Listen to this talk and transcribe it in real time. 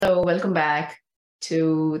So, welcome back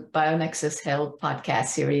to BioNexus Health podcast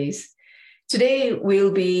series. Today,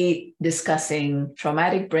 we'll be discussing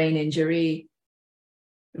traumatic brain injury,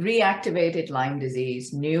 reactivated Lyme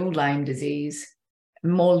disease, new Lyme disease,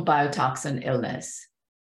 mold biotoxin illness.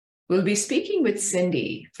 We'll be speaking with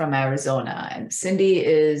Cindy from Arizona, and Cindy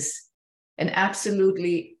is an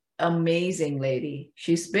absolutely amazing lady.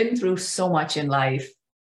 She's been through so much in life.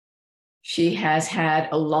 She has had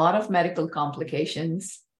a lot of medical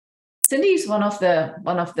complications. Cindy is one of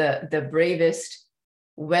the bravest,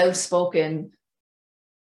 well-spoken,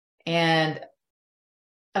 and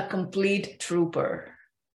a complete trooper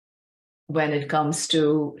when it comes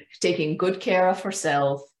to taking good care of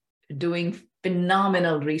herself, doing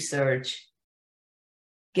phenomenal research,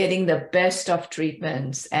 getting the best of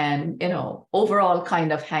treatments, and overall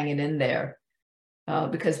kind of hanging in there.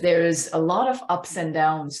 Because there is a lot of ups and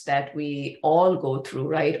downs that we all go through,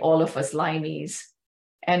 right? All of us Lymies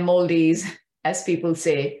and moldies, as people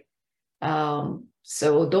say.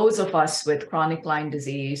 So those of us with chronic Lyme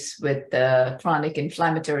disease, with the chronic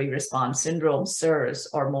inflammatory response syndrome, CIRS,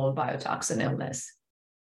 or mold biotoxin illness.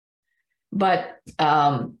 But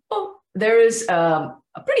there is a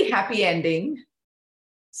pretty happy ending.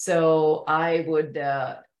 So I would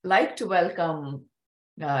like to welcome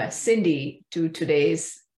Cindy to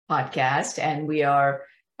today's podcast, and we are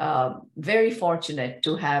very fortunate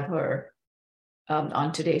to have her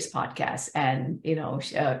on today's podcast and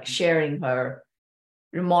sharing her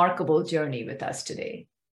remarkable journey with us today.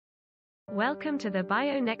 Welcome to the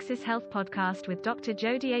BioNexus Health Podcast with Dr.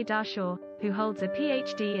 Jodi A. Darshaw, who holds a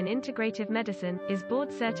PhD in Integrative Medicine, is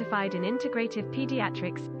board certified in Integrative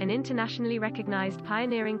Pediatrics, an internationally recognized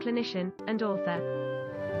pioneering clinician, and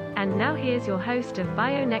author. And now here's your host of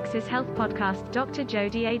BioNexus Health Podcast, Dr.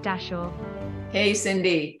 Jodi A. Darshaw. Hey,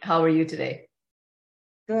 Cindy, how are you today?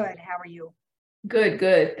 Good. How are you? Good.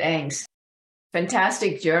 Thanks.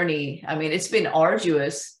 Fantastic journey. I mean, it's been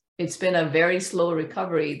arduous. It's been a very slow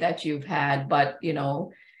recovery that you've had, but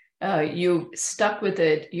you've stuck with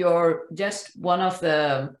it. You're just one of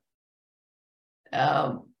the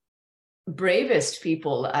bravest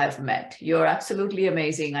people I've met. You're absolutely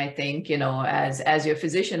amazing, I think, as your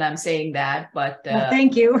physician, I'm saying that, but well,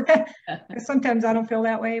 thank you. Sometimes I don't feel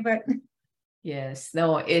that way, but yes,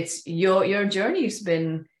 no, it's your journey's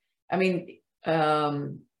been,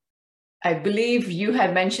 I believe you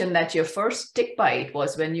had mentioned that your first tick bite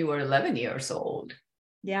was when you were 11 years old.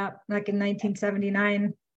 Yeah, like in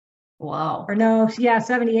 1979. Wow. Or no, yeah,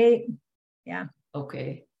 78. Yeah.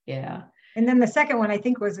 Okay. Yeah. And then the second one, I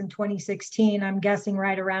think, was in 2016. I'm guessing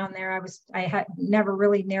right around there. I had never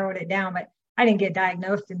really narrowed it down, but I didn't get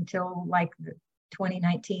diagnosed until like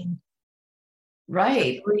 2019.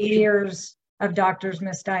 Right. So 3 years of doctors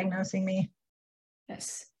misdiagnosing me.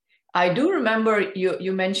 Yes. I do remember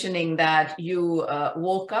you mentioning that you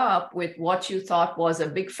woke up with what you thought was a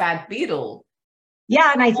big fat beetle.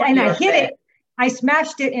 Yeah, and I hit it. I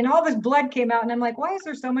smashed it, and all this blood came out, and I'm like, why is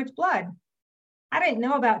there so much blood? I didn't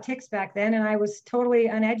know about ticks back then, and I was totally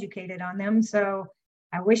uneducated on them. So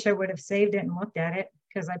I wish I would have saved it and looked at it,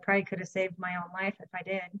 because I probably could have saved my own life if I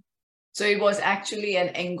did. So it was actually an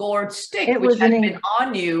engorged tick, which had been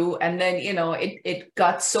on you, and then it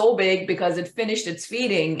got so big because it finished its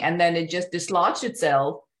feeding, and then it just dislodged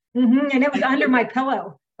itself. Mm-hmm. And it was under my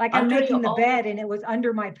pillow. Like I'm making the bed, and it was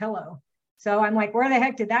under my pillow. So I'm like, where the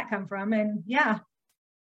heck did that come from? And yeah,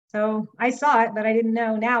 so I saw it, but I didn't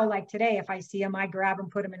know. Now, like today, if I see them, I grab them,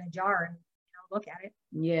 put them in a jar, and look at it.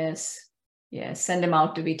 Yes. Send them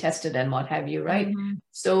out to be tested and what have you, right? Mm-hmm.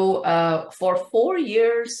 So for 4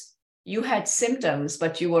 years. You had symptoms,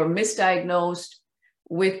 but you were misdiagnosed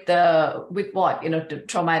with what? The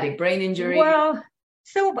traumatic brain injury? Well,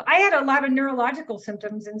 so I had a lot of neurological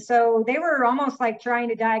symptoms. And so they were almost like trying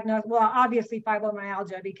to diagnose, well, obviously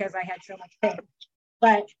fibromyalgia because I had so much pain.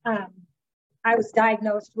 But I was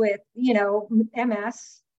diagnosed with,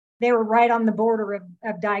 MS. They were right on the border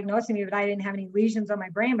of diagnosing me, but I didn't have any lesions on my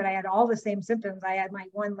brain, but I had all the same symptoms. I had my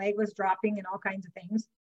one leg was dropping and all kinds of things.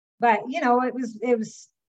 But, it was.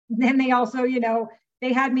 Then they also,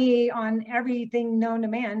 they had me on everything known to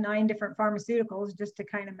man, 9 different pharmaceuticals just to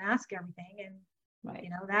kind of mask everything. And, right.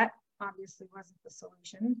 That obviously wasn't the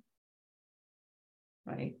solution.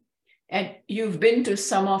 Right. And you've been to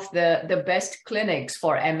some of the best clinics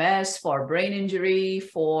for MS, for brain injury,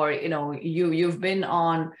 for, you've been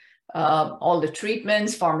on all the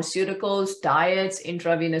treatments, pharmaceuticals, diets,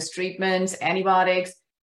 intravenous treatments, antibiotics,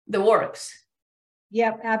 the works.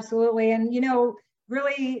 Yep, absolutely. And,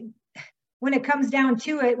 really, when it comes down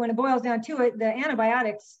to it, when it boils down to it, the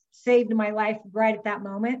antibiotics saved my life right at that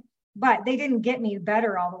moment. but they didn't get me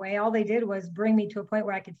better all the way. All they did was bring me to a point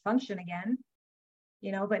where I could function again,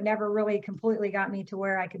 you know, but never really completely got me to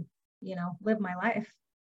where I could, you know, live my life.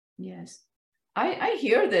 Yes. I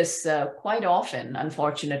hear this quite often,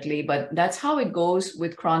 unfortunately, but that's how it goes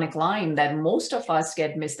with chronic Lyme, that most of us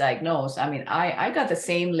get misdiagnosed. I mean, I got the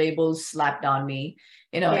same labels slapped on me.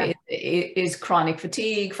 You know, Yeah. it is chronic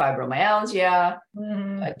fatigue, fibromyalgia,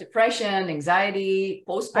 depression, anxiety,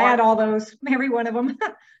 postpartum. I had all those, every one of them.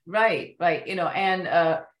 Right. You know,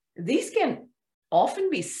 and these can often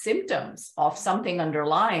be symptoms of something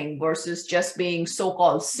underlying versus just being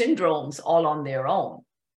so-called syndromes all on their own.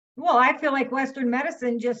 Well, I feel like Western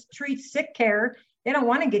medicine just treats sick care. They don't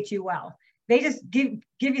want to get you well. They just give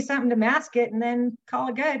you something to mask it and then call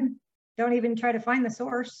it good. Don't even try to find the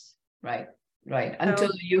source. Right.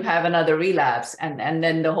 Until you have another relapse, and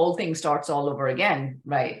then the whole thing starts all over again.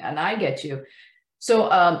 Right. And I get you.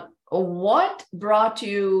 So what brought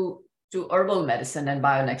you to herbal medicine and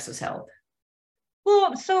BioNexus Health?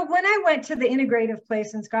 Well, so when I went to the integrative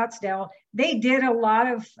place in Scottsdale, they did a lot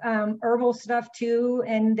of herbal stuff too.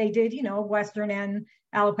 And they did, you know, Western and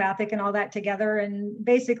allopathic and all that together. And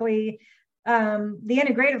basically the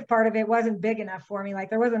integrative part of it wasn't big enough for me.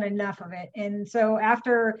 Like there wasn't enough of it. And so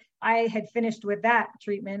after I had finished with that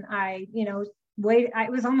treatment, I, you know,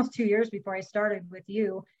 it was almost 2 years before I started with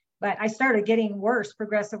you, but I started getting worse,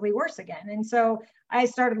 progressively worse again. And so I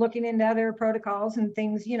started looking into other protocols and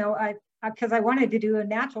things, you know, because I wanted to do a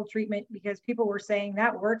natural treatment because people were saying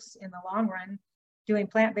that works in the long run, doing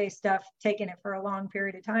plant-based stuff, taking it for a long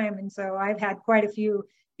period of time. And so I've had quite a few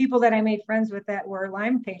people that I made friends with that were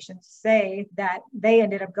Lyme patients say that they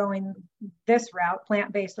ended up going this route,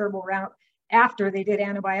 plant-based herbal route, after they did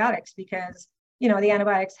antibiotics because, you know, the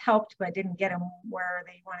antibiotics helped, but didn't get them where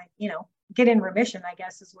they want to, you know, get in remission, I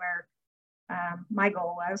guess is where my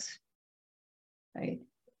goal was. Right.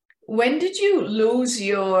 When did you lose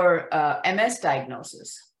your MS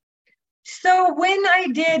diagnosis? So when I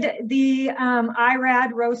did the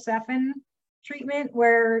IRAD Rocephin treatment,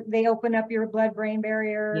 where they open up your blood-brain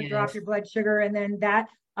barrier, Yes. drop your blood sugar, and then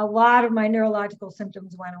a lot of my neurological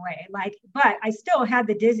symptoms went away. But I still had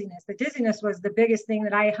the dizziness. The dizziness was the biggest thing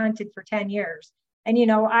that I hunted for 10 years. And, you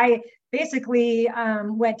know, I basically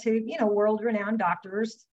went to, you know, world-renowned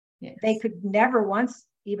doctors. Yes. They could never once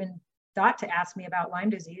even thought to ask me about Lyme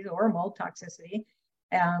disease or mold toxicity.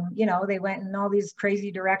 You know, they went in all these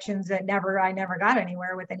crazy directions that I never got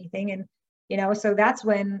anywhere with anything. And, you know, so that's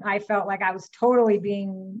when I felt like I was totally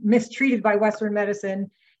being mistreated by Western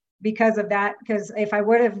medicine because of that. Because if I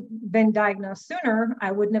would have been diagnosed sooner,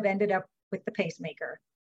 I wouldn't have ended up with the pacemaker.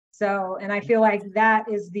 So, and I feel like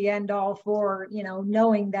that is the end all for, you know,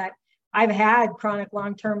 knowing that I've had chronic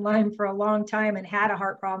long-term Lyme for a long time and had a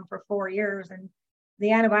heart problem for 4 years. And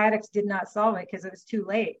the antibiotics did not solve it because it was too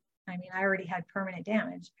late. I mean, I already had permanent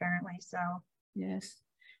damage apparently. So yes,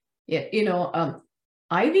 yeah, you know,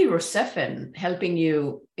 IV Rocephin helping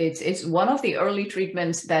you. It's one of the early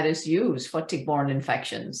treatments that is used for tick-borne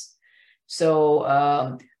infections.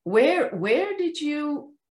 So where did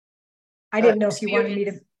you? I didn't know if you wanted me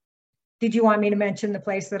to. Did you want me to mention the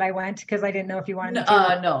place that I went? Because I didn't know if you wanted me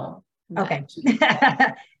to. No. Okay.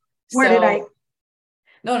 Where did I?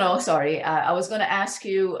 No, sorry. I was going to ask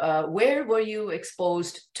you, where were you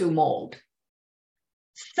exposed to mold?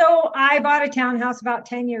 So I bought a townhouse about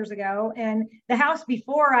 10 years ago, and the house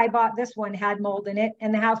before I bought this one had mold in it,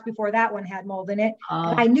 and the house before that one had mold in it.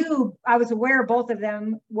 I was aware both of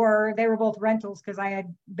them were both rentals because I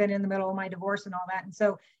had been in the middle of my divorce and all that. And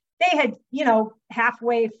so they had, you know,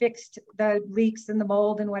 halfway fixed the leaks and the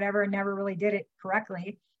mold and whatever, and never really did it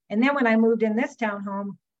correctly. And then when I moved in this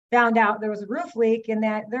townhome, found out there was a roof leak and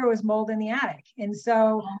that there was mold in the attic. And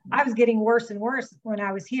so I was getting worse and worse when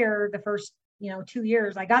I was here the first, you know, 2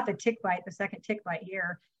 years. I got the second tick bite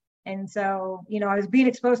here. And so, you know, I was being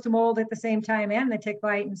exposed to mold at the same time and the tick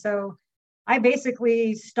bite. And so I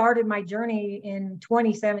basically started my journey in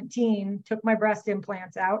 2017, took my breast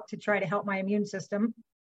implants out to try to help my immune system.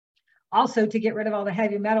 Also to get rid of all the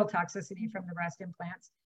heavy metal toxicity from the breast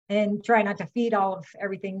implants and try not to feed all of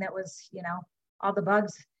everything that was, you know, all the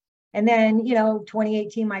bugs. And then, you know,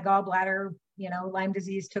 2018, my gallbladder, you know, Lyme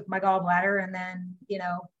disease took my gallbladder, and then, you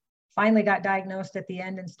know, finally got diagnosed at the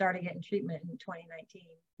end and started getting treatment in 2019.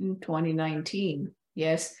 In 2019,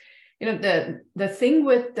 yes. You know, the thing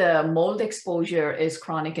with the mold exposure is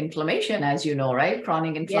chronic inflammation, as you know, right?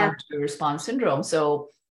 Chronic inflammatory response syndrome. So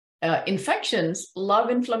infections love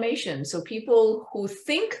inflammation. So people who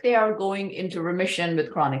think they are going into remission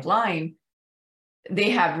with chronic Lyme,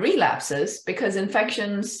 they have relapses because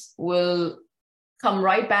infections will come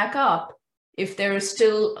right back up if there is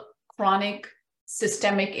still chronic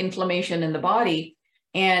systemic inflammation in the body.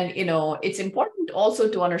 And, it's important also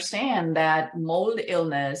to understand that mold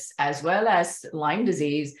illness, as well as Lyme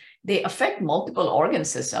disease, they affect multiple organ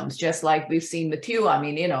systems, just like we've seen with you. I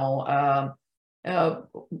mean,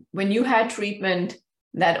 when you had treatment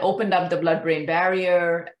that opened up the blood-brain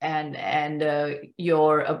barrier and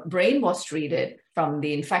your brain was treated from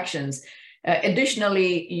the infections.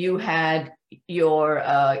 Additionally, you had your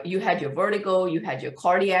vertigo, you had your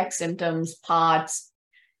cardiac symptoms, POTS.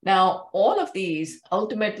 Now, all of these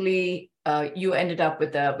ultimately you ended up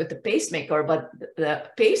with the pacemaker, but the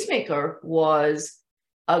pacemaker was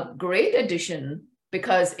a great addition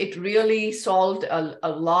because it really solved a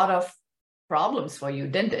lot of problems for you,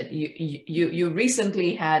 didn't it? You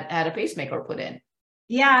recently had a pacemaker put in.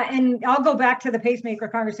 Yeah, and I'll go back to the pacemaker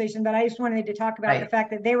conversation, but I just wanted to talk about the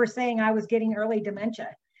fact that they were saying I was getting early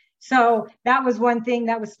dementia. So that was one thing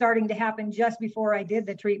that was starting to happen just before I did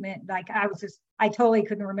the treatment. Like I totally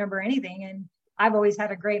couldn't remember anything. And I've always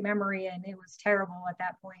had a great memory, and it was terrible at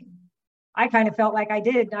that point. I kind of felt like I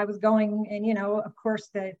did. I was going, and of course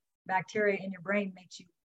the bacteria in your brain makes you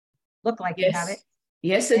look like you have it.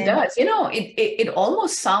 Yes, it does. It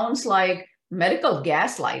almost sounds like medical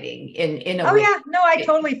gaslighting in a way. Oh yeah, no, I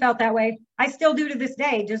totally felt that way. I still do to this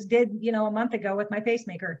day. Just did, a month ago with my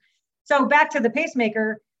pacemaker. So back to the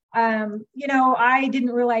pacemaker, I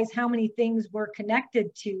didn't realize how many things were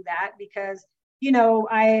connected to that because,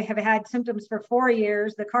 I have had symptoms for 4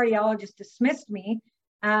 years. The cardiologist dismissed me,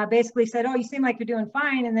 basically said, oh, you seem like you're doing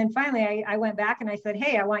fine. And then finally I went back and I said,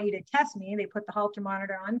 hey, I want you to test me. They put the Holter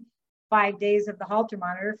monitor on. 5 days of the Holter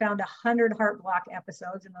monitor, found 100 heart block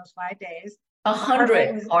episodes in those 5 days.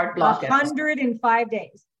 100 heart block 100 in 5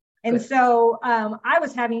 days. And good. So I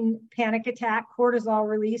was having panic attack, cortisol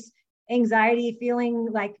release, anxiety,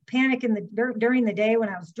 feeling like panic during the day when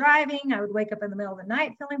I was driving. I would wake up in the middle of the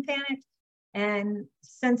night feeling panicked. And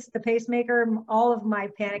since the pacemaker, all of my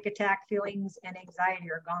panic attack feelings and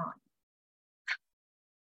anxiety are gone.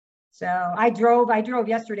 So I drove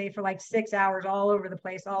yesterday for like 6 hours all over the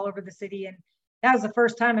place, all over the city. And that was the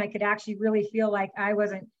first time I could actually really feel like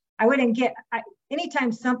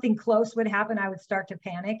anytime something close would happen, I would start to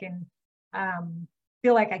panic and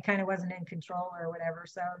feel like I kind of wasn't in control or whatever.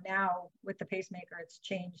 So now with the pacemaker, it's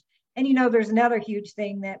changed. And there's another huge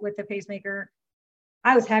thing that with the pacemaker,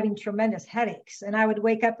 I was having tremendous headaches, and I would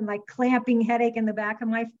wake up and like clamping headache in the back of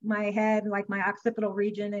my head, like my occipital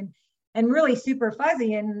region, and really super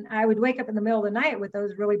fuzzy. And I would wake up in the middle of the night with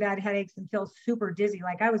those really bad headaches and feel super dizzy,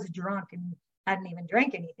 like I was drunk and hadn't even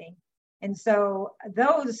drank anything. And so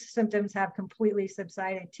those symptoms have completely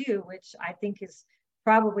subsided too, which I think is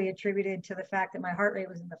probably attributed to the fact that my heart rate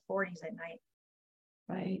was in the 40s at night.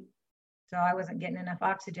 Right. So I wasn't getting enough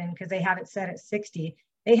oxygen because they have it set at 60.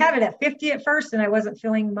 They had it at 50 at first, and I wasn't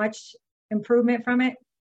feeling much improvement from it.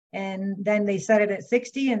 And then they set it at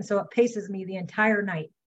 60. And so it paces me the entire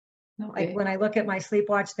night. Okay. Like when I look at my sleep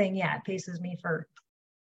watch thing, yeah, it paces me for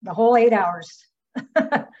the whole 8 hours.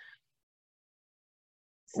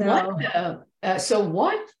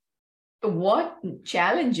 What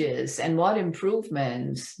challenges and what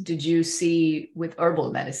improvements did you see with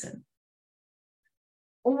herbal medicine?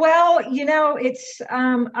 Well, it's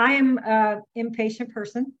I am an impatient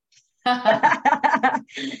person. And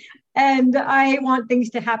I want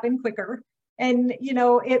things to happen quicker. And,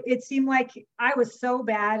 it seemed like I was so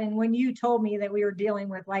bad. And when you told me that we were dealing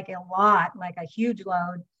with like a huge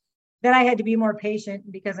load, that I had to be more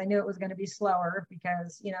patient because I knew it was going to be slower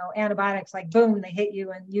because, antibiotics, like boom, they hit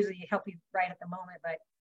you and usually help you right at the moment, but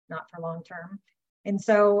not for long term. And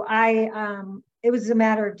so it was a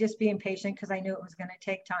matter of just being patient because I knew it was going to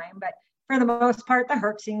take time. But for the most part, the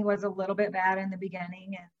herxing was a little bit bad in the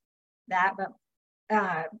beginning and that, but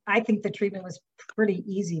I think the treatment was pretty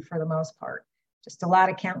easy for the most part. Just a lot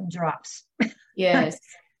of count and drops. Yes.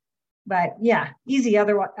 But yeah, easy.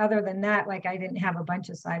 Other than that, like I didn't have a bunch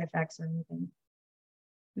of side effects or anything.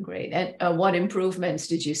 Great. And what improvements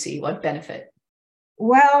did you see? What benefit?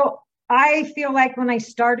 Well, I feel like when I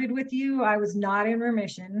started with you, I was not in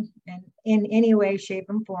remission in any way, shape,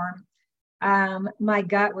 and form. My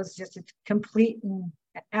gut was just a complete and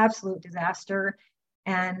absolute disaster.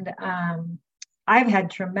 And I've had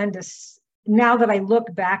tremendous, now that I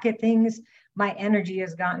look back at things, my energy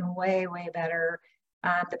has gotten way, way better.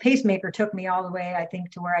 The pacemaker took me all the way, I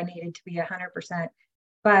think, to where I needed to be 100%.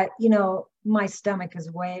 But, my stomach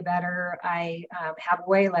is way better. I have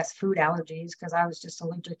way less food allergies because I was just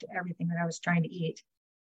allergic to everything that I was trying to eat.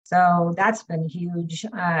 So that's been huge.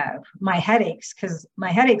 My headaches, because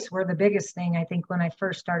my headaches were the biggest thing, I think, when I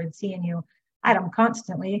first started seeing you. I had them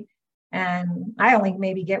constantly. And I only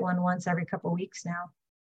maybe get one once every couple of weeks now.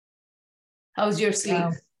 How's your sleep?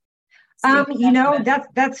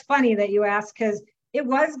 That's funny that you asked, because it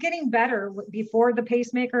was getting better before the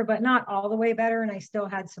pacemaker, but not all the way better. And I still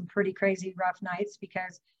had some pretty crazy rough nights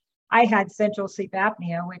because I had central sleep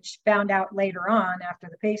apnea, which found out later on after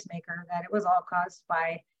the pacemaker that it was all caused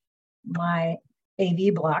by my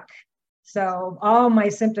AV block. So all my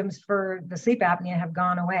symptoms for the sleep apnea have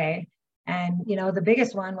gone away. And, the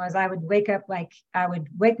biggest one was I would wake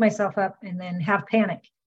myself up and then have panic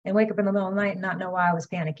and wake up in the middle of the night and not know why I was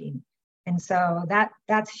panicking. And so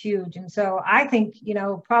that's huge. And so I think,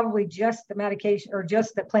 probably just the medication or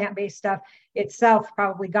just the plant-based stuff itself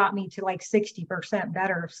probably got me to like 60%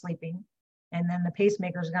 better sleeping. And then the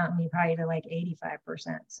pacemakers got me probably to like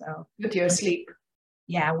 85%. So with your sleep.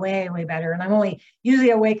 Yeah, way, way better. And I'm only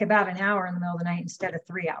usually awake about an hour in the middle of the night instead of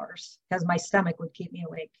 3 hours because my stomach would keep me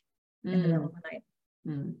awake in the middle of the night.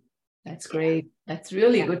 That's great. That's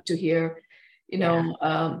really good to hear.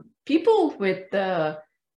 People with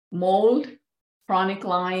mold, chronic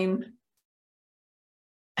Lyme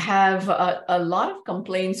have a lot of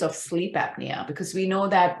complaints of sleep apnea because we know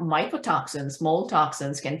that mycotoxins, mold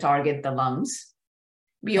toxins can target the lungs.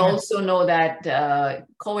 We also know that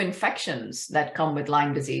co-infections that come with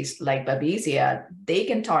Lyme disease, like Babesia, they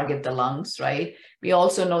can target the lungs, right? We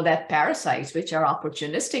also know that parasites, which are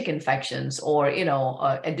opportunistic infections or,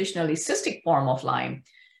 additionally cystic form of Lyme.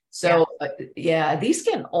 So these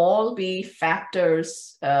can all be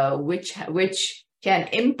factors which can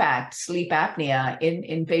impact sleep apnea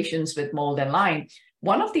in patients with mold and Lyme.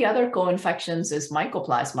 One of the other co-infections is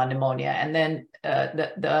Mycoplasma pneumonia. And then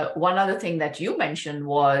the one other thing that you mentioned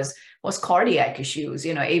was cardiac issues,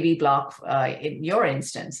 AV block in your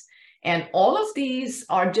instance. And all of these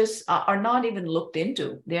are not even looked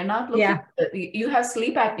into. They're not looked into. You have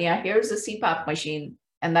sleep apnea, here's a CPAP machine,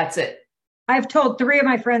 and that's it. I've told 3 of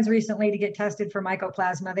my friends recently to get tested for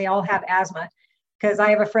mycoplasma. They all have asthma because I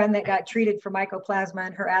have a friend that got treated for mycoplasma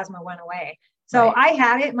and her asthma went away. So I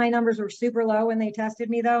had it. My numbers were super low when they tested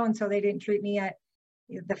me though. And so they didn't treat me at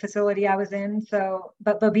the facility I was in. So,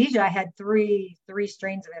 but Babesia, I had three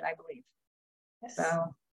strains of it, I believe. Yes.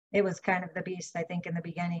 So it was kind of the beast, I think, in the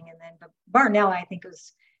beginning. And then Bartonella, I think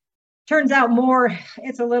turns out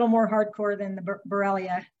it's a little more hardcore than the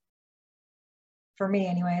Borrelia. For me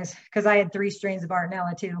anyways, because I had 3 strains of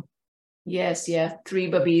Bartonella too. Yes,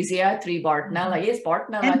 3 Babesia, 3 Bartonella. Yes,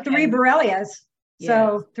 Bartonella. And 3 Borrelias.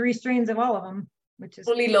 So 3 strains of all of them, which is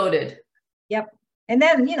fully loaded. Yep. And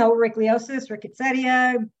then, Rickettsiosis,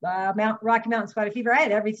 Rickettsia, Rocky Mountain spotted fever. I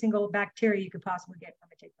had every single bacteria you could possibly get from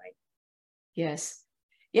a tick bite. Yes.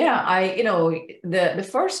 Yeah, the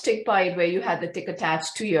first tick bite where you had the tick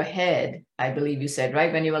attached to your head, I believe you said,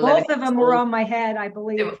 right? When you were both of them were on my head, I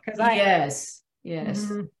believe. Yes.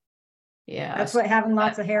 Mm-hmm. Yeah. That's what having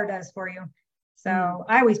lots of hair does for you. So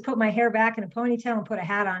I always put my hair back in a ponytail and put a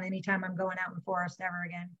hat on anytime I'm going out in the forest ever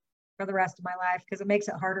again for the rest of my life because it makes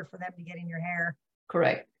it harder for them to get in your hair.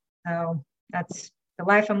 Correct. So that's the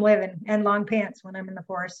life I'm living, and long pants when I'm in the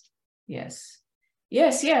forest. Yes.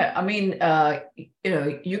 Yeah. I mean,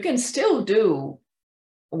 you can still do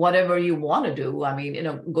whatever you want to do. I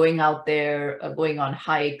mean, going out there, going on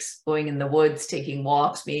hikes, going in the woods, taking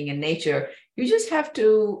walks, being in nature. You just have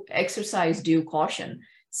to exercise due caution.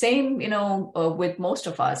 Same, with most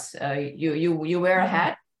of us. You wear a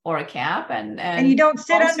hat or a cap, and you don't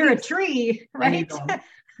sit under a tree, right?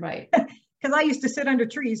 Right. Because I used to sit under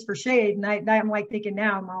trees for shade, and I'm like thinking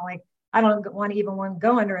now, I'm all like, I don't want to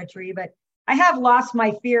go under a tree, but I have lost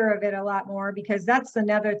my fear of it a lot more because that's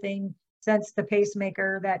another thing since the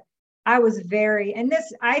pacemaker that I was and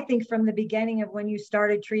this, I think from the beginning of when you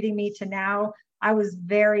started treating me to now, I was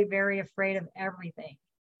very, very afraid of everything.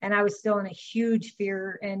 And I was still in a huge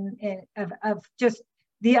fear of just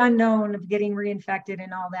the unknown of getting reinfected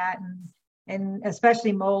and all that. And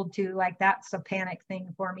especially mold too, like that's a panic thing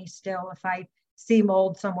for me still. If I see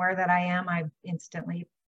mold somewhere that I instantly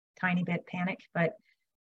tiny bit panic. But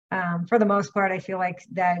for the most part, I feel like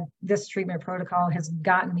that this treatment protocol has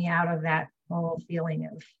gotten me out of that whole feeling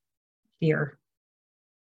of fear.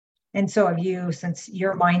 And so have you, since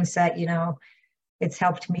your mindset, it's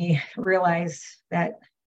helped me realize that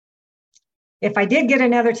if I did get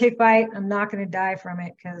another tick bite, I'm not going to die from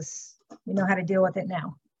it because we know how to deal with it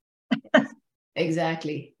now.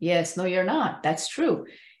 Exactly. Yes. No, you're not. That's true.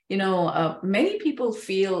 Many people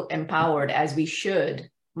feel empowered, as we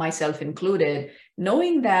should, myself included,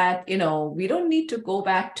 knowing that, we don't need to go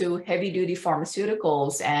back to heavy duty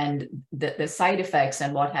pharmaceuticals and the side effects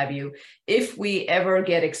and what have you. If we ever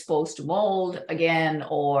get exposed to mold again,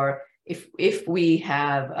 or if we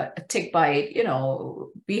have a tick bite,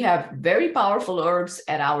 we have very powerful herbs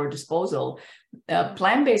at our disposal.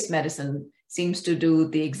 Plant-based medicine seems to do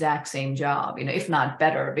the exact same job, if not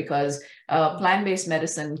better, because plant-based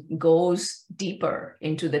medicine goes deeper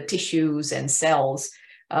into the tissues and cells.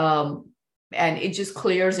 And it just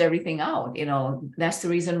clears everything out. That's the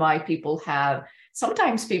reason why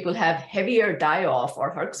sometimes people have heavier die-off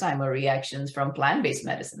or Herxheimer reactions from plant-based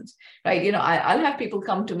medicines, right? I'll have people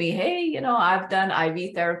come to me, hey, I've done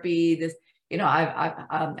IV therapy,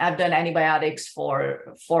 I've done antibiotics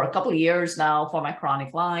for a couple of years now for my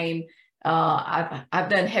chronic Lyme. I've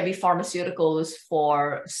done heavy pharmaceuticals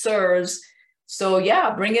for SIRS. So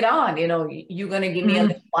yeah, bring it on. You're going to give me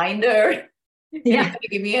a binder. Yeah. You're going to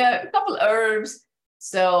give me a couple herbs.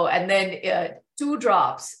 So, and then 2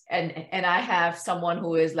 drops. And I have someone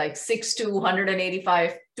who is like 6'2",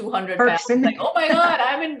 185, 200 pounds. Like, oh my God,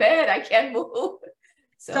 I'm in bed. I can't move.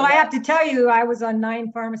 So I have to tell you, I was on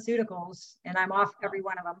 9 pharmaceuticals and I'm off every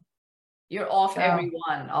one of them. You're off every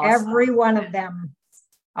one. Awesome. Every one of them.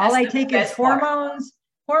 All I take is hormones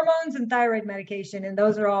and thyroid medication, and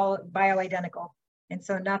those are all bioidentical. And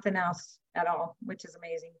so nothing else at all, which is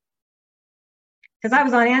amazing. Because I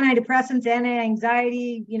was on antidepressants,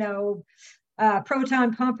 anti-anxiety,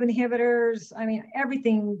 proton pump inhibitors. I mean,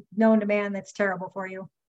 everything known to man that's terrible for you,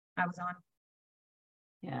 I was on.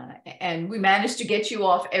 Yeah, and we managed to get you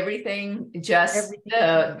off everything, just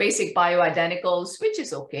the basic bioidenticals, which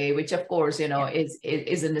is okay, which of course,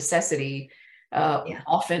 is a necessity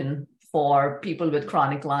often for people with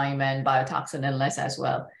chronic Lyme and biotoxin illness as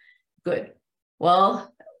well. Good.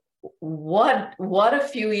 Well, what a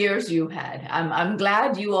few years you had. I'm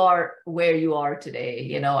glad you are where you are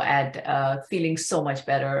today, at feeling so much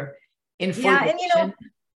better in full remission.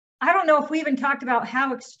 I don't know if we even talked about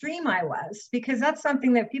how extreme I was, because that's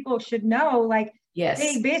something that people should know. Like, yes,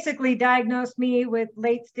 they basically diagnosed me with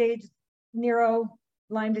late stage neuro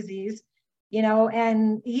Lyme disease,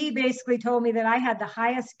 and he basically told me that I had the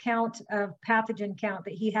highest count of pathogen count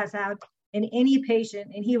that he has had in any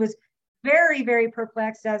patient. And he was very, very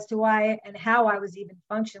perplexed as to why and how I was even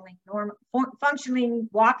functioning,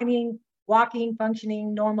 walking,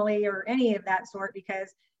 functioning normally, or any of that sort,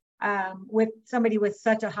 because with somebody with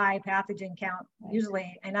such a high pathogen count,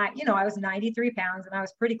 usually, and I was 93 pounds and I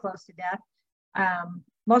was pretty close to death.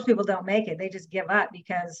 Most people don't make it. They just give up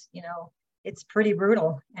because, it's pretty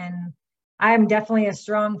brutal. And I'm definitely a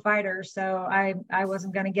strong fighter. So I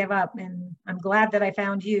wasn't going to give up. And I'm glad that I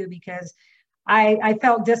found you, because I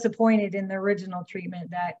felt disappointed in the original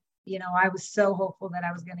treatment that, I was so hopeful that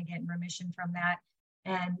I was going to get in remission from that.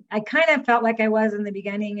 And I kind of felt like I was in the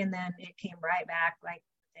beginning, and then it came right back, like,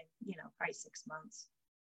 probably 6 months.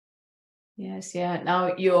 Yes. Yeah.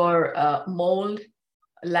 Now your mold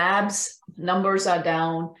labs numbers are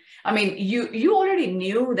down. I mean, you already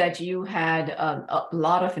knew that you had a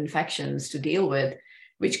lot of infections to deal with,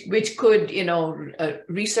 which could,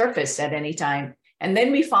 resurface at any time. And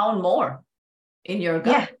then we found more in your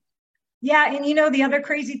gut. Yeah. And the other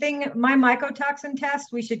crazy thing, my mycotoxin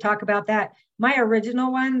test, we should talk about that. My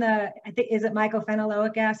original one, I think, is it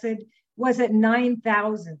mycophenolic acid, was at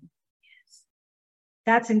 9,000. Yes.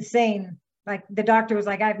 That's insane. Like, the doctor was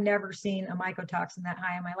like, I've never seen a mycotoxin that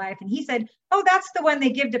high in my life. And he said, oh, that's the one they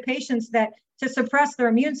give to patients to suppress their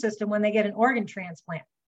immune system when they get an organ transplant.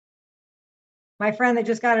 My friend that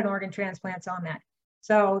just got an organ transplant's on that.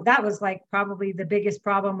 So that was like probably the biggest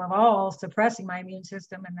problem of all, suppressing my immune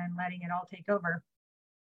system and then letting it all take over.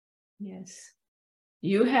 Yes.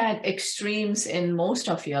 You had extremes in most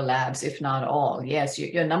of your labs, if not all. Yes,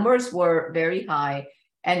 your numbers were very high.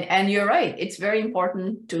 And you're right. It's very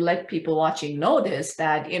important to let people watching know this,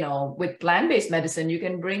 that, with plant-based medicine, you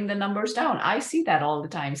can bring the numbers down. I see that all the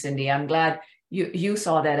time, Cindy. I'm glad you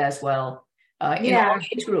saw that as well. In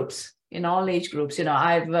all age groups.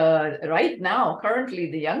 I've right now,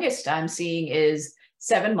 currently, the youngest I'm seeing is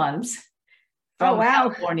 7 months from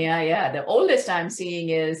California. Yeah. The oldest I'm seeing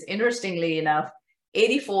is, interestingly enough,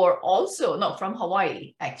 84, also, no, from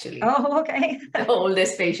Hawaii, actually. Oh, okay. The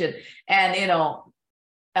oldest patient. And,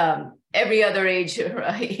 every other age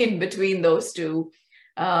in between those two.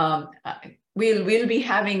 We'll be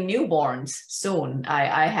having newborns soon.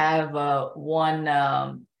 I have one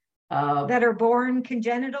that are born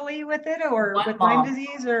congenitally with it, or with Lyme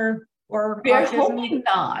disease, or we are hoping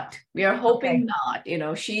not. We are hoping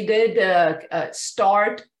not. She did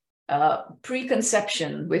start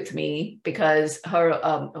preconception with me because her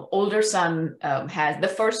older son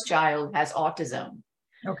the first child has autism.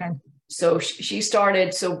 Okay. So she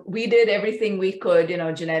started, so we did everything we could,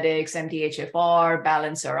 genetics, MTHFR,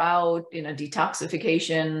 balance her out,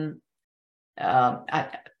 detoxification,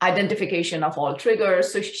 identification of all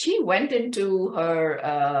triggers. So she went into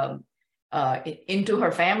her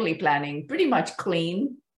family planning pretty much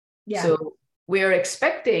clean. Yeah. So we're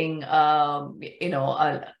expecting, a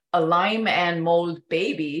Lyme and mold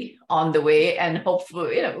baby on the way, and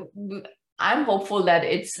hopefully, I'm hopeful that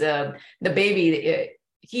it's the baby,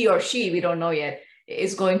 he or she, we don't know yet,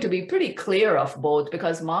 is going to be pretty clear of both,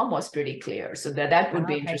 because mom was pretty clear. So that would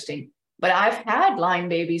be interesting. But I've had Lyme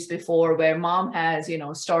babies before where mom has,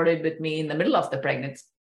 started with me in the middle of the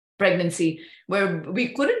pregnancy, where we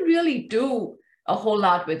couldn't really do a whole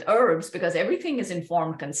lot with herbs because everything is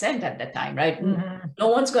informed consent at that time, right? Mm-hmm. No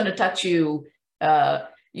one's going to touch you.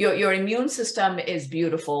 Your immune system is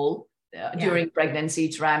beautiful during pregnancy.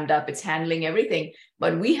 It's ramped up. It's handling everything.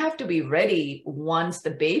 But we have to be ready once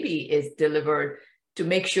the baby is delivered to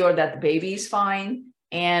make sure that the baby is fine.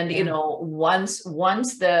 And, once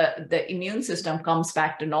the immune system comes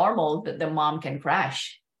back to normal, the mom can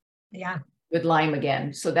crash with Lyme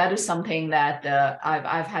again. So that is something that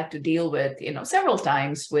I've had to deal with, several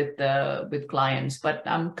times with clients, but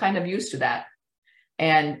I'm kind of used to that.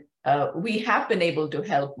 And we have been able to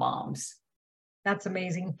help moms. That's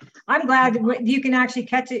amazing. I'm glad you can actually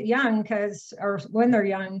catch it young, or when they're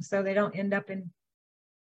young, so they don't end up in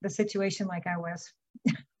the situation like I was.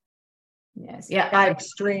 Yes. Yeah.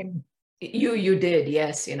 Extreme. You did.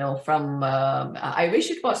 Yes. From, I wish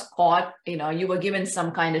it was caught, you were given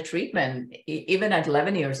some kind of treatment, even at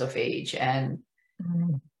 11 years of age. And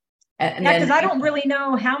because I don't really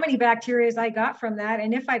know how many bacteria I got from that,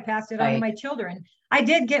 and if I passed it on to my children. I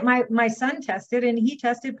did get my son tested, and he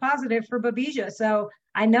tested positive for Babesia. So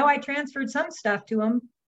I know I transferred some stuff to him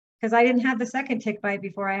because I didn't have the second tick bite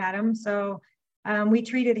before I had him. So we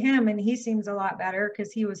treated him, and he seems a lot better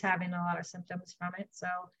because he was having a lot of symptoms from it. So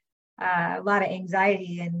a lot of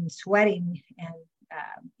anxiety and sweating, and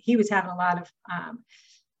he was having a lot of,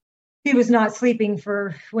 he was not sleeping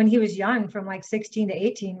for when he was young, from like 16 to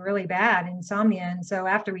 18, really bad insomnia. And so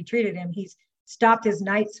after we treated him, he's stopped his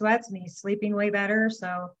night sweats and he's sleeping way better.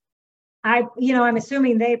 So I'm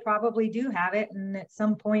assuming they probably do have it. And at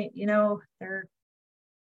some point,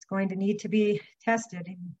 it's going to need to be tested,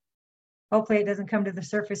 and hopefully it doesn't come to the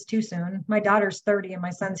surface too soon. My daughter's 30 and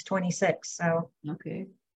my son's 26. So, okay.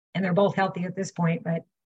 And they're both healthy at this point, but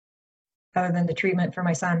other than the treatment for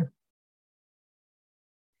my son.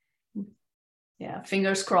 Yeah.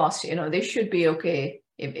 Fingers crossed, they should be okay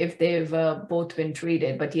if they've both been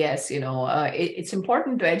treated. But yes, it's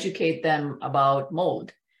important to educate them about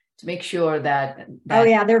mold to make sure that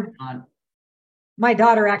my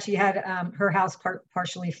daughter actually had her house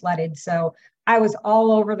partially flooded. So I was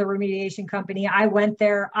all over the remediation company. I went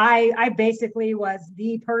there. I basically was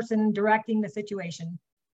the person directing the situation.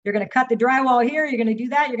 You're going to cut the drywall here. You're going to do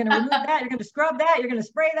that. You're going to remove that. You're going to scrub that. You're going to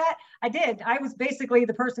spray that. I did. I was basically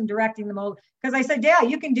the person directing the mold, because I said, yeah,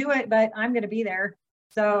 you can do it, but I'm going to be there.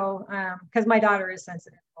 So, because my daughter is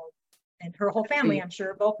sensitive, and her whole family, I'm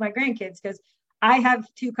sure, both my grandkids, because I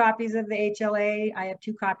have 2 copies of the HLA. I have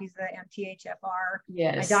 2 copies of the MTHFR.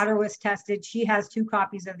 Yes. My daughter was tested. She has 2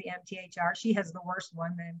 copies of the MTHR. She has the worst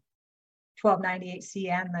one, the 1298C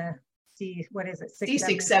and the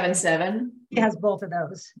C677. She has both of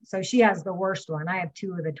those. So she has the worst one. I have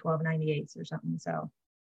 2 of the 1298s or something. So.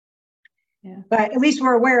 Yeah. But at least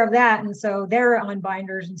we're aware of that. And so they're on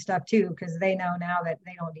binders and stuff too, because they know now that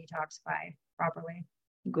they don't detoxify properly.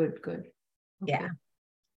 Good. Okay. Yeah.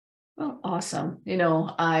 Well, awesome.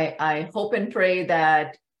 I hope and pray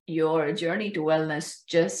that your journey to wellness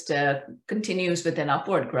just continues with an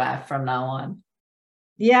upward graph from now on.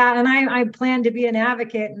 Yeah. And I plan to be an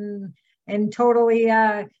advocate and totally,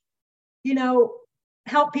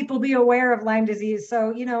 help people be aware of Lyme disease.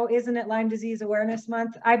 So, isn't it Lyme Disease Awareness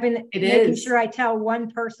Month? I've been making sure I tell one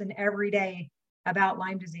person every day about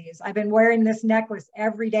Lyme disease. I've been wearing this necklace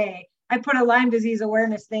every day. I put a Lyme disease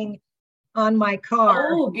awareness thing on my car.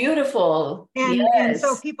 Oh, beautiful. And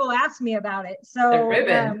so people ask me about it. So, the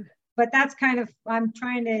ribbon. But that's kind of, I'm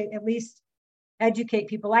trying to at least educate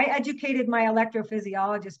people. I educated my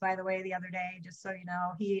electrophysiologist, by the way, the other day, just so you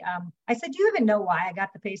know. I said, do you even know why I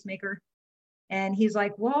got the pacemaker? And he's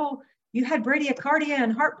like, well, you had bradycardia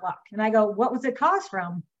and heart block. And I go, what was it caused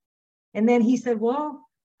from? And then he said, well,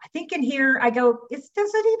 I think in here, I go, does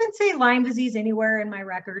it even say Lyme disease anywhere in my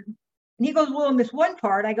record? And he goes, well, in this one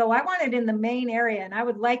part, I go, I want it in the main area, and I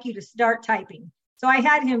would like you to start typing. So I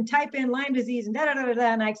had him type in Lyme disease and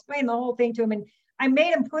and I explained the whole thing to him, and I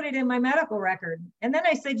made him put it in my medical record. And then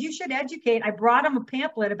I said, you should educate. I brought him a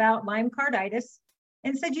pamphlet about Lyme carditis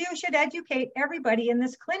and said, you should educate everybody in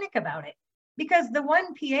this clinic about it. Because the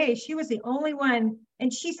one PA, she was the only one,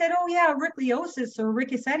 and she said, oh yeah, ehrlichiosis or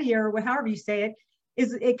rickettsia or however you say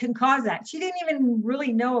it can cause that. She didn't even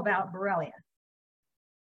really know about Borrelia,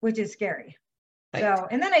 which is scary. Right. So,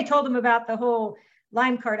 and then I told them about the whole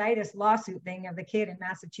Lyme carditis lawsuit thing of the kid in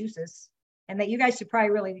Massachusetts, and that you guys should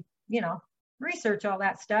probably really, research all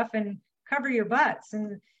that stuff and cover your butts.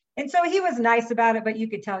 And so he was nice about it, but you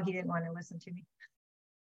could tell he didn't want to listen to me.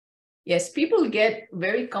 Yes, people get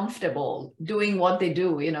very comfortable doing what they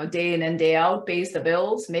do, day in and day out, pays the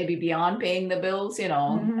bills, maybe beyond paying the bills,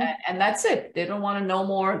 and that's it. They don't want to know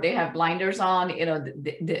more. They have blinders on, they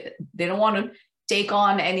don't want to take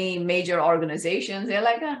on any major organizations. They're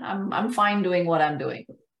like, I'm fine doing what I'm doing.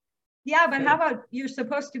 Yeah, but how about you're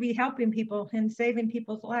supposed to be helping people and saving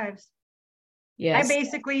people's lives? Yes. I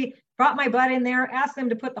basically brought my butt in there, asked them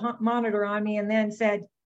to put the monitor on me, and then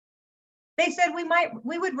they said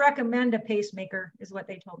we would recommend a pacemaker, is what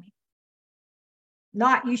they told me.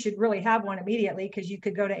 Not you should really have one immediately, because you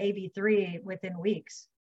could go to AV3 within weeks.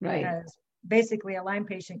 Right. Because basically a Lyme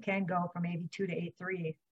patient can go from AV2 to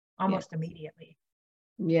A3 almost immediately.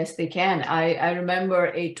 Yes, they can. I remember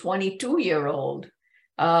a 22-year-old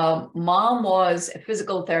mom was a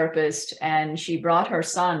physical therapist, and she brought her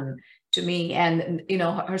son to me, and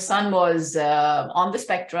her son was on the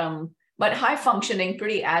spectrum, but high functioning,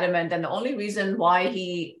 pretty adamant. And the only reason why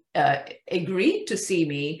he agreed to see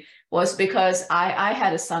me was because I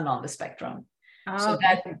had a son on the spectrum. So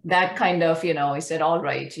that kind of, he said, all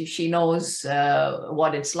right, she knows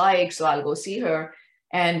what it's like, so I'll go see her.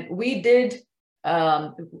 And we did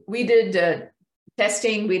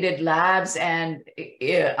testing, we did labs, and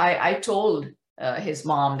I told his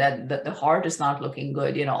mom that the heart is not looking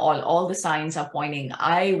good. All the signs are pointing.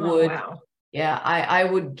 I would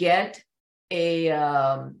get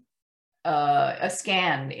a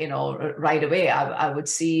scan, right away. I would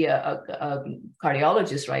see a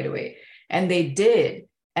cardiologist right away, and they did.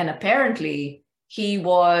 And apparently, he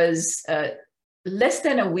was less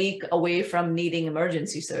than a week away from needing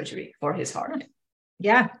emergency surgery for his heart.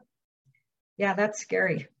 Yeah, that's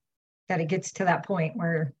scary that it gets to that point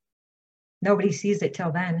where nobody sees it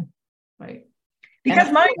till then. Right.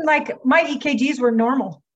 Because my EKGs were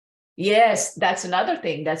normal. Yes, that's another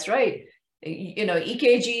thing. That's right.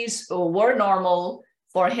 EKGs were normal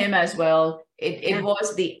for him as well. It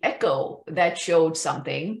was the echo that showed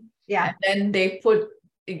something. Yeah. And then they put,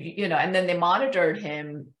 and then they monitored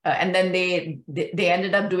him, and then they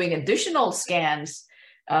ended up doing additional scans.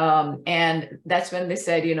 And that's when they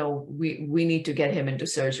said, we need to get him into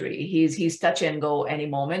surgery. He's touch and go any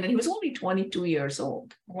moment. And he was only 22 years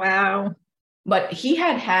old. Wow. But he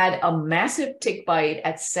had a massive tick bite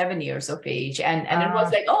at 7 years of age. And it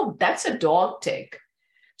was like, oh, that's a dog tick.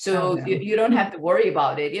 So you don't have to worry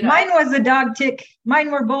about it. Mine was a dog tick.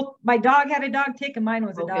 Mine were both, my dog had a dog tick and mine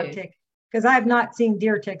was a dog tick. Because I have not seen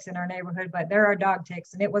deer ticks in our neighborhood, but there are dog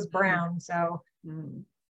ticks, and it was brown. So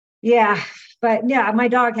yeah, but yeah, my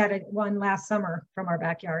dog had one last summer from our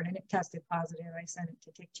backyard, and it tested positive. I sent it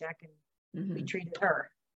to Tick Check, and we treated her.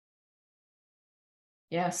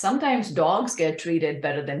 Yeah, sometimes dogs get treated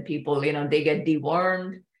better than people. They get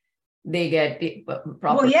dewormed, they get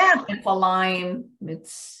proper treatment for Lyme.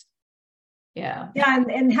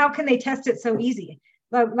 And how can they test it so easy?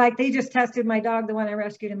 Like they just tested my dog, the one I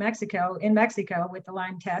rescued in Mexico, with the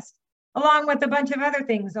Lyme test, along with a bunch of other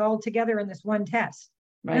things all together in this one test.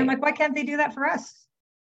 Right. And I'm like, why can't they do that for us?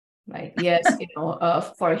 Right. Yes.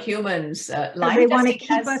 For humans, Lyme they want to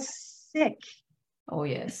keep us sick. Oh,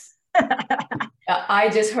 yes. I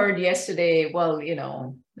just heard yesterday, well,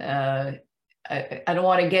 I don't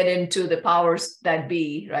want to get into the powers that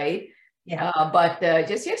be, right? Yeah. But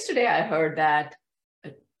just yesterday, I heard that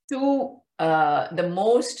the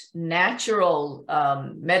most natural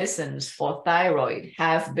medicines for thyroid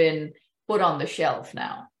have been put on the shelf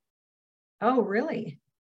now. Oh, really?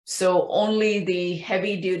 So only the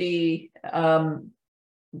heavy duty,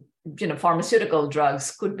 pharmaceutical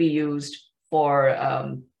drugs could be used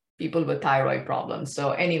for people with thyroid problems.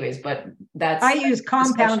 So anyways, but I use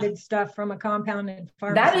compounded stuff from a compounded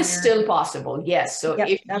pharmacy. That is still possible. Yes. So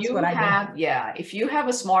if you have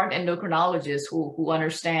a smart endocrinologist who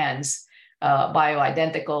understands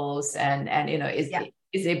bioidenticals and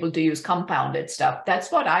is able to use compounded stuff,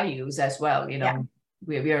 that's what I use as well.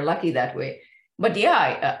 We are lucky that way. But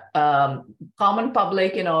common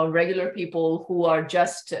public, regular people who are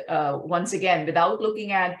just, once again, without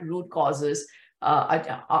looking at root causes,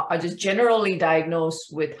 are just generally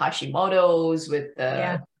diagnosed with Hashimoto's, with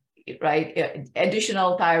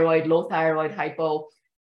additional thyroid, low thyroid, hypo.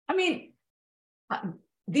 I mean,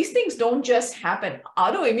 these things don't just happen.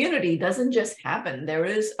 Autoimmunity doesn't just happen. There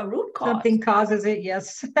is a root cause. Something causes it,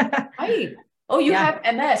 yes. Right. Oh, you have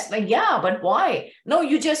MS. Like, but why? No,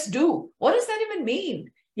 you just do. What does that even mean?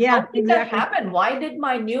 Yeah, how did that happen? Why did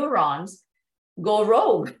my neurons go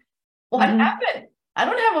rogue? What happened? I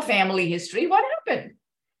don't have a family history. What happened?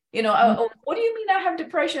 What do you mean I have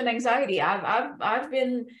depression, anxiety? I've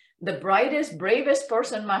been the brightest, bravest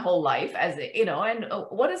person my whole life, and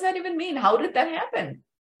what does that even mean? How did that happen?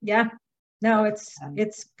 Yeah, no, it's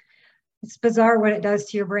bizarre what it does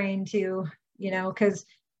to your brain too, because,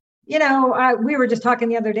 we were just talking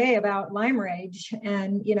the other day about Lyme rage,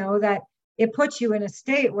 and, that it puts you in a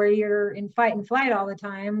state where you're in fight and flight all the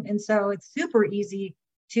time. And so it's super easy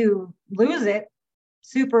to lose it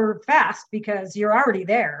super fast because you're already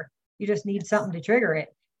there. You just need something to trigger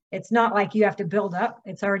it. It's not like you have to build up.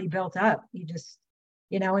 It's already built up. You just,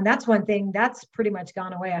 and that's one thing that's pretty much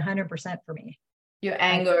gone away 100% for me. Your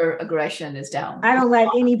anger, aggression is down. I don't let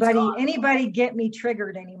anybody get me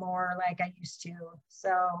triggered anymore like I used to.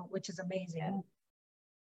 So, which is amazing. Yeah.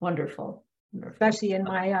 Wonderful. Especially in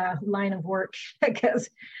my line of work, because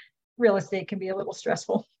real estate can be a little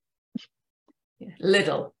stressful.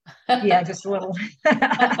 Little. Yeah, just a little.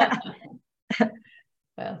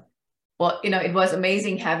 Well, it was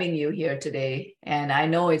amazing having you here today, and I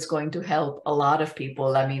know it's going to help a lot of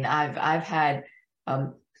people. I mean, I've had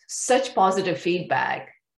such positive feedback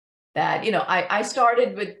that, I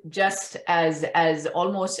started with just as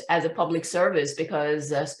almost as a public service,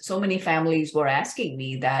 because so many families were asking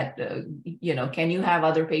me that, can you have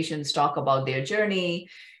other patients talk about their journey?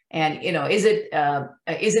 And, is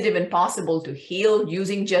it even possible to heal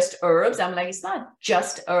using just herbs? I'm like, it's not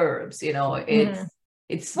just herbs,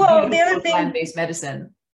 it's well, the other thing, plant-based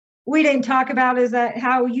medicine we didn't talk about is that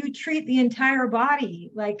how you treat the entire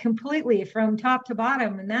body, like completely from top to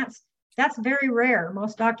bottom. And that's very rare.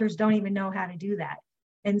 Most doctors don't even know how to do that.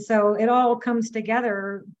 And so it all comes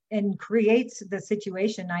together and creates the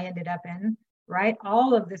situation I ended up in, right?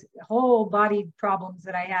 All of this whole body problems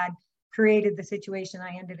that I had created the situation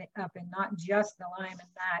I ended up in, not just the Lyme and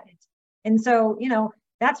that. And so,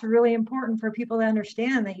 that's really important for people to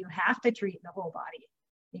understand, that you have to treat the whole body,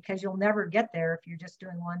 because you'll never get there if you're just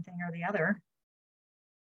doing one thing or the other.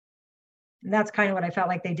 And that's kind of what I felt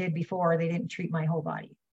like they did before. They didn't treat my whole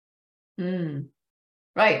body.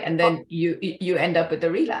 Right. And then you end up with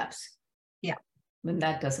a relapse. Yeah. When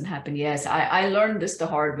that doesn't happen. Yes. I learned this the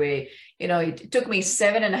hard way. It took me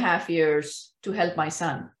 7.5 years to help my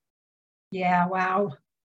son. Yeah. Wow.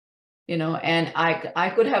 And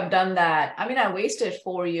I could have done that. I mean, I wasted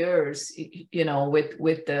 4 years,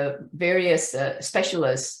 with the various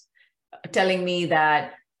specialists telling me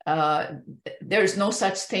that there's no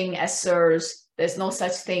such thing as SIRS. There's no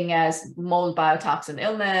such thing as mold biotoxin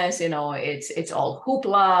illness. It's all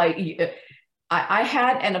hoopla. I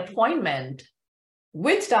had an appointment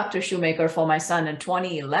with Dr. Shoemaker for my son in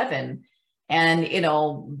 2011.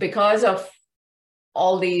 And, because of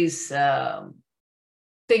all these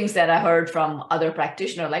things that I heard from other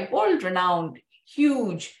practitioners, like world-renowned,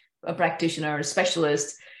 huge practitioners,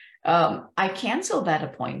 specialists, I canceled that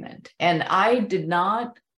appointment. And I did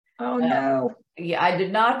not. Oh, no. I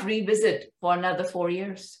did not revisit for another 4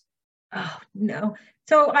 years. Oh, no.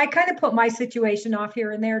 So I kind of put my situation off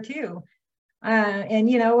here and there too. And,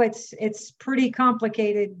 it's pretty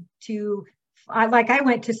complicated I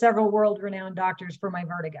went to several world-renowned doctors for my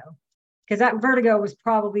vertigo, because that vertigo was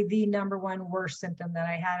probably the number one worst symptom that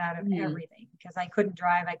I had out of everything, because I couldn't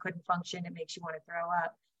drive, I couldn't function. It makes you want to throw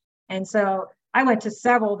up. And so I went to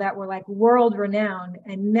several that were like world-renowned,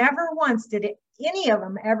 and never once did any of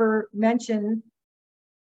them ever mention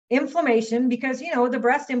inflammation, because, the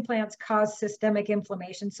breast implants cause systemic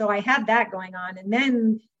inflammation. So I had that going on. And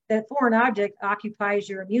then the foreign object occupies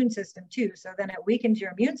your immune system too. So then it weakens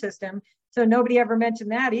your immune system. So nobody ever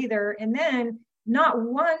mentioned that either. And then not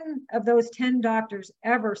one of those 10 doctors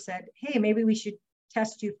ever said, hey, maybe we should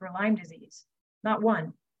test you for Lyme disease. Not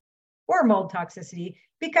one. Or mold toxicity,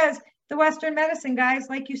 because the Western medicine guys,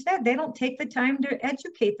 like you said, they don't take the time to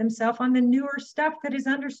educate themselves on the newer stuff that is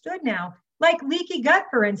understood now, like leaky gut,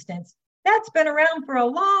 for instance. That's been around for a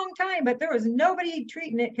long time, but there was nobody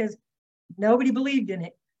treating it because nobody believed in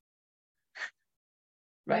it.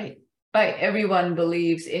 Right. Right. Everyone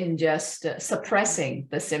believes in just suppressing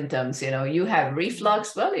the symptoms. You have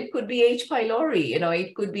reflux. Well, it could be H. pylori.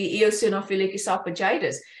 It could be eosinophilic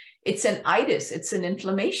esophagitis. It's an itis. It's an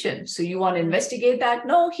inflammation. So you want to investigate that?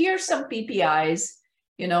 No, here's some PPIs.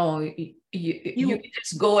 You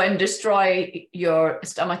just go and destroy your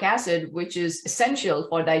stomach acid, which is essential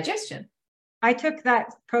for digestion. I took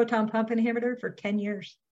that proton pump inhibitor for 10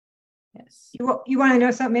 years. Yes. You want to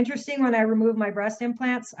know something interesting? When I removed my breast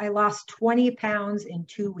implants, I lost 20 pounds in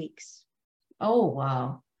 2 weeks. Oh,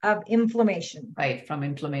 wow. Of inflammation. Right, from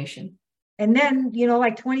inflammation. And then,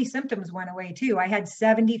 20 symptoms went away too. I had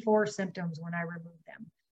 74 symptoms when I removed them.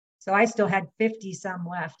 So I still had 50 some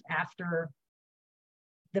left after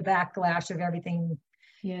the backlash of everything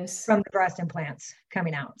Yes. from the breast implants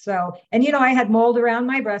coming out. So, and you know, I had mold around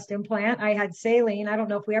my breast implant. I had saline. I don't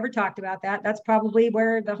know if we ever talked about that. That's probably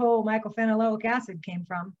where the whole mycophenolic acid came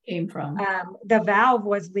from. The valve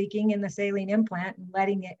was leaking in the saline implant and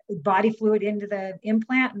letting it body fluid into the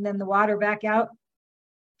implant and then the water back out.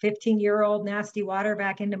 15-year-old nasty water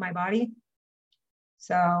back into my body.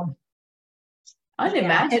 So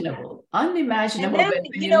unimaginable, unimaginable. Then,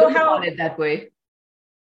 when you look upon it that way.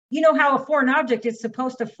 You know how a foreign object is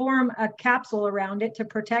supposed to form a capsule around it to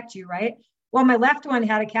protect you, right? Well, my left one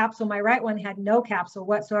had a capsule, my right one had no capsule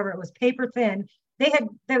whatsoever. It was paper thin. They had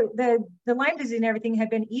the Lyme disease and everything had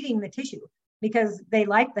been eating the tissue because they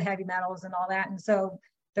liked the heavy metals and all that. And so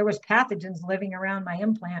there was pathogens living around my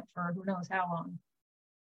implant for who knows how long.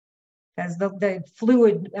 Because the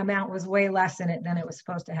fluid amount was way less in it than it was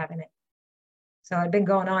supposed to have in it. So it'd been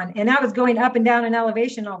going on. And I was going up and down in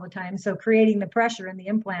elevation all the time. So creating the pressure in the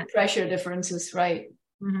implant. Pressure differences, right.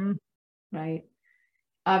 Mm-hmm. Right.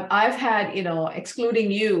 I've had, you know,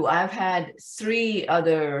 excluding you, I've had 3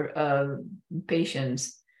 other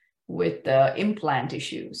patients with implant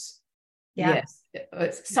issues. Yeah.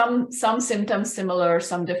 Yes. Some symptoms similar,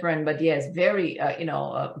 some different, but yes, very,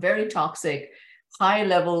 very toxic, high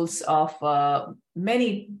levels of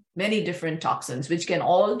many different toxins, which can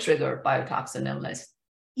all trigger biotoxin illness.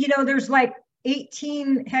 You know, there's like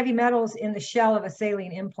 18 heavy metals in the shell of a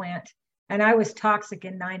saline implant, and I was toxic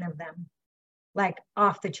in 9 of them, like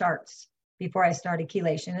off the charts before I started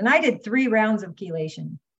chelation. And I did 3 rounds of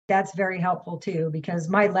chelation. That's very helpful too, because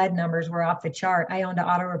my lead numbers were off the chart. I owned an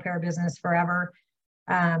auto repair business forever.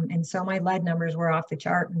 And so my lead numbers were off the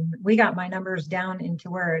chart, and we got my numbers down into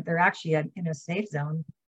where they're actually in a safe zone.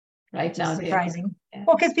 Right now, surprising. Yeah.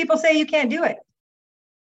 Well, because people say you can't do it.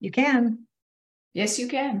 You can. Yes, you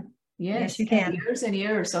can. Yes, you can. Years and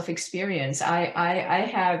years of experience. I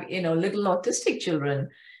have, you know, little autistic children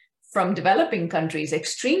from developing countries,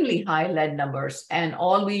 extremely high lead numbers, and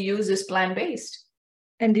all we use is plant-based.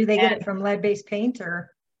 And do they get it from lead-based paint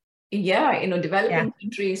or? Yeah, you know, developing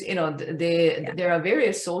countries, you know, there are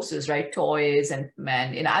various sources, right? Toys and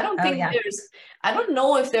you know, I don't think I don't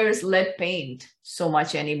know if there's lead paint so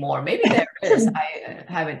much anymore. Maybe there is, I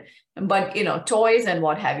haven't, but you know, toys and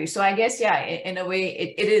what have you. So I guess, in a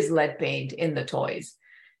way it is lead paint in the toys.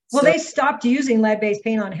 Well, they stopped using lead-based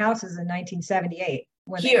paint on houses in 1978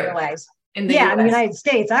 when they realized. In the United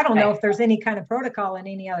States. I don't know if there's any kind of protocol in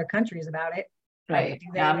any other countries about it. Right.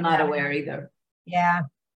 I'm not aware either. Yeah.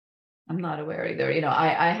 I'm not aware either. You know,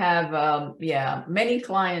 I have, many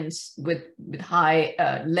clients with high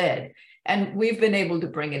lead, and we've been able to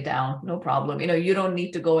bring it down. No problem. You know, you don't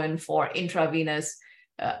need to go in for intravenous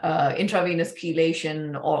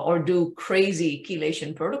chelation or do crazy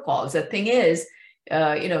chelation protocols. The thing is,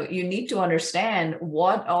 you know, you need to understand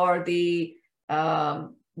what are the,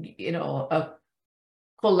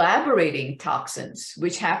 collaborating toxins,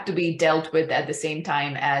 which have to be dealt with at the same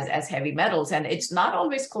time as heavy metals. And it's not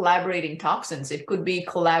always collaborating toxins. It could be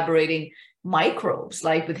collaborating microbes,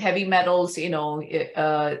 like with heavy metals, you know,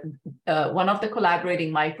 one of the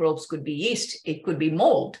collaborating microbes could be yeast. It could be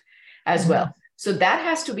mold as well. So that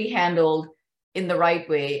has to be handled in the right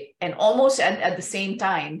way and almost at the same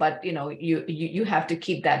time. But, you know, you have to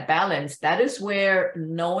keep that balance. That is where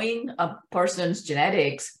knowing a person's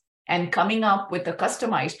genetics and coming up with a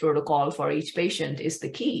customized protocol for each patient is the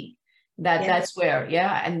key. That's where,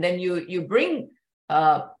 and then you bring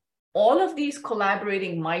all of these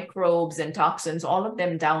collaborating microbes and toxins, all of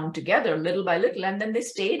them down together little by little, and then they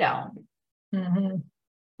stay down.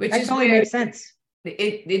 Which that totally makes sense.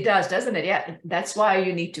 It does, doesn't it? Yeah, that's why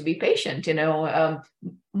you need to be patient. You know,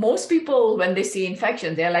 most people, when they see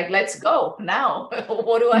infections, they're like, let's go now.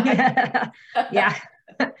 What do I have?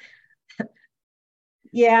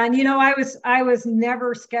 Yeah, and you know, I was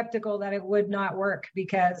never skeptical that it would not work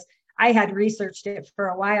because I had researched it for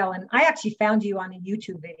a while, and I actually found you on a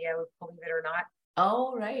YouTube video, believe it or not.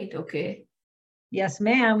 Oh, right. Okay. Yes,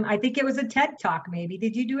 ma'am. I think it was a TED Talk, maybe.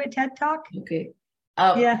 Did you do a TED Talk? Okay.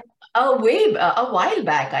 A while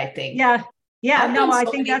back, I think. Yeah. No, I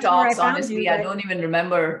think that's talks, where I found honestly, you. I don't even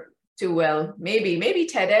remember too well. Maybe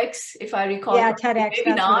TEDx, if I recall. Yeah, TEDx.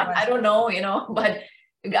 Maybe not. I don't know, you know, but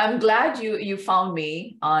I'm glad you found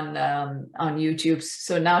me on YouTube.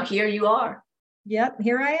 So now here you are. Yep,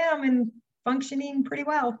 here I am and functioning pretty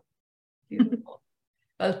well. Beautiful.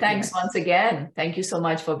 Well, thanks once again. Thank you so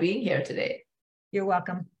much for being here today. You're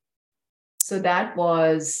welcome. So that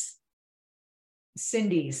was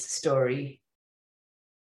Cindy's story.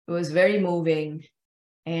 It was very moving,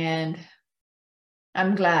 and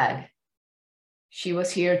I'm glad she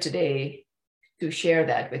was here today share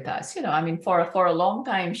that with us. I mean, for a long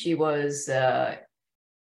time, she was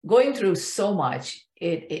going through so much.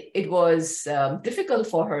 It was difficult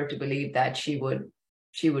for her to believe that she would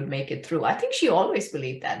make it through. I think she always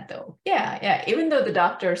believed that, though. Yeah. Even though the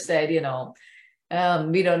doctor said, we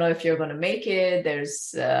don't know if you're going to make it.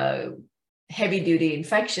 There's heavy duty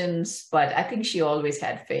infections, but I think she always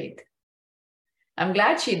had faith. I'm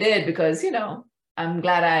glad she did, because, I'm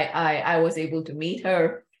glad I was able to meet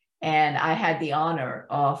her, and I had the honor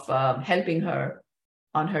of helping her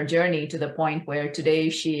on her journey to the point where today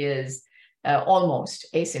she is almost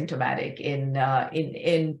asymptomatic,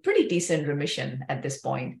 in pretty decent remission at this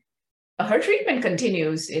point. Her treatment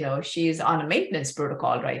continues. She's on a maintenance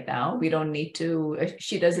protocol right now.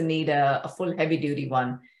 She doesn't need a full heavy duty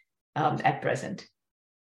one at present.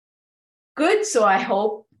 Good. So I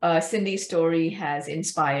hope Cindy's story has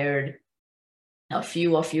inspired a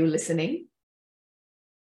few of you listening.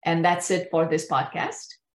 And that's it for this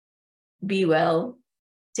podcast. Be well.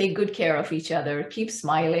 Take good care of each other. Keep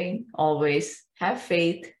smiling always. Have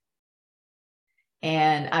faith.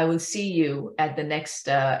 And I will see you at the next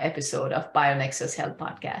episode of BioNexus Health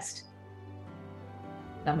Podcast.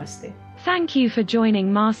 Namaste. Thank you for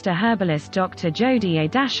joining Master Herbalist Dr. Jodi A.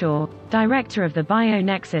 Dashaw, Director of the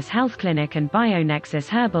BioNexus Health Clinic and BioNexus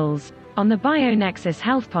Herbals, on the BioNexus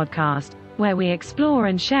Health Podcast, where we explore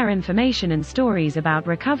and share information and stories about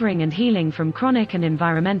recovering and healing from chronic and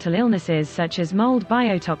environmental illnesses such as mold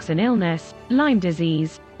biotoxin illness, Lyme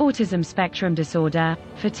disease, autism spectrum disorder,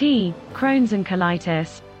 fatigue, Crohn's and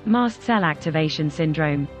colitis, mast cell activation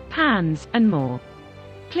syndrome, PANS, and more.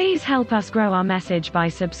 Please help us grow our message by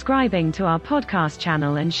subscribing to our podcast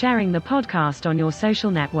channel and sharing the podcast on your social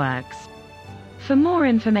networks. For more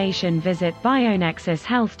information, visit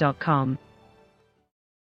bionexushealth.com.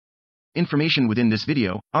 Information within this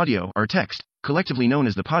video, audio, or text, collectively known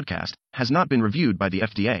as the podcast, has not been reviewed by the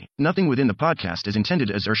FDA. Nothing within the podcast is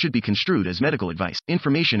intended as or should be construed as medical advice.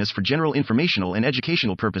 Information is for general informational and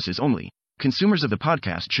educational purposes only. Consumers of the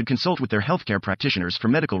podcast should consult with their healthcare practitioners for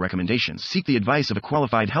medical recommendations. Seek the advice of a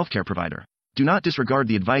qualified healthcare provider. Do not disregard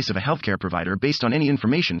the advice of a healthcare provider based on any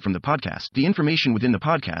information from the podcast. The information within the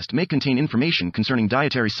podcast may contain information concerning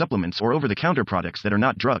dietary supplements or over-the-counter products that are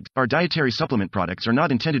not drugs. Our dietary supplement products are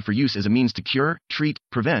not intended for use as a means to cure, treat,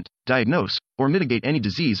 prevent, diagnose, or mitigate any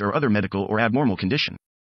disease or other medical or abnormal condition.